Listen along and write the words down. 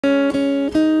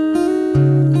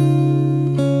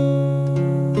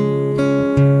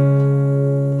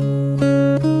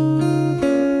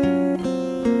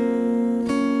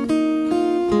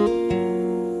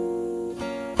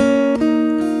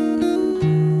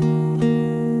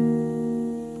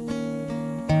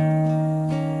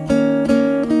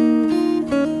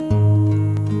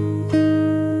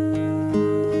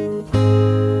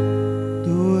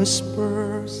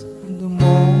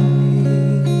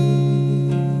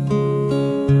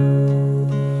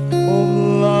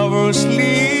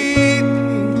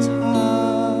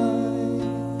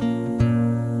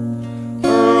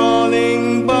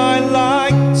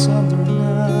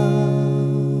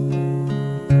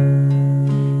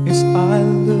as I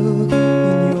look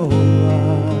in your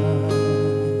eyes.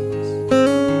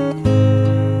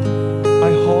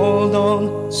 I hold on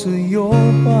to your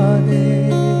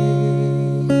body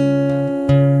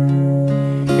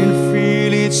and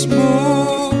feel its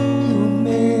move you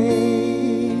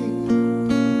make.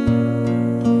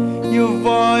 Your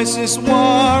voice is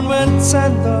warm and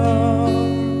tender,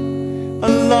 a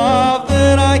love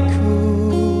that I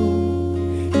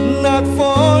could not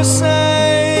forsake,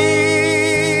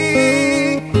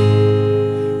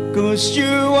 'cause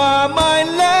you are my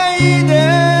lady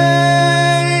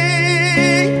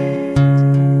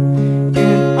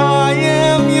and I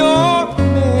am your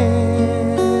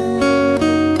man.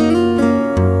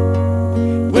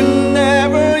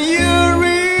 Whenever you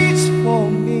reach for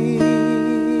me,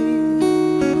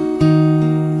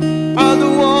 I'll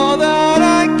do all that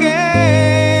I can.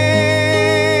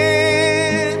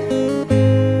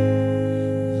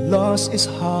 Lost is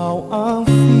how I'm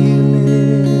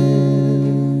feeling,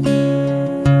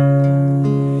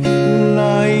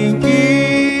 lying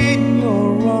in your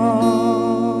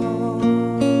arms,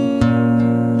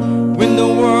 when the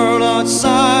world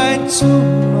outside too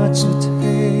much to take.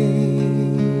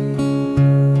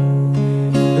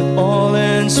 That all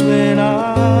ends when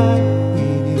I'm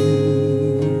with you,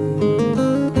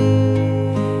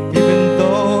 even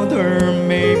though there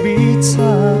may be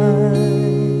times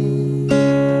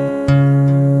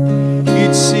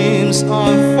it seems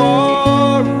I'm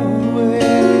far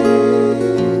away.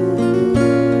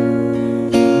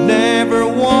 Never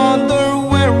wonder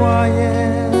where I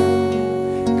am,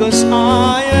 'cause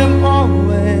I am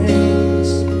always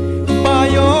by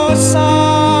your side.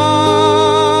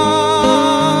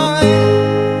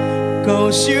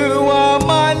 'Cause you are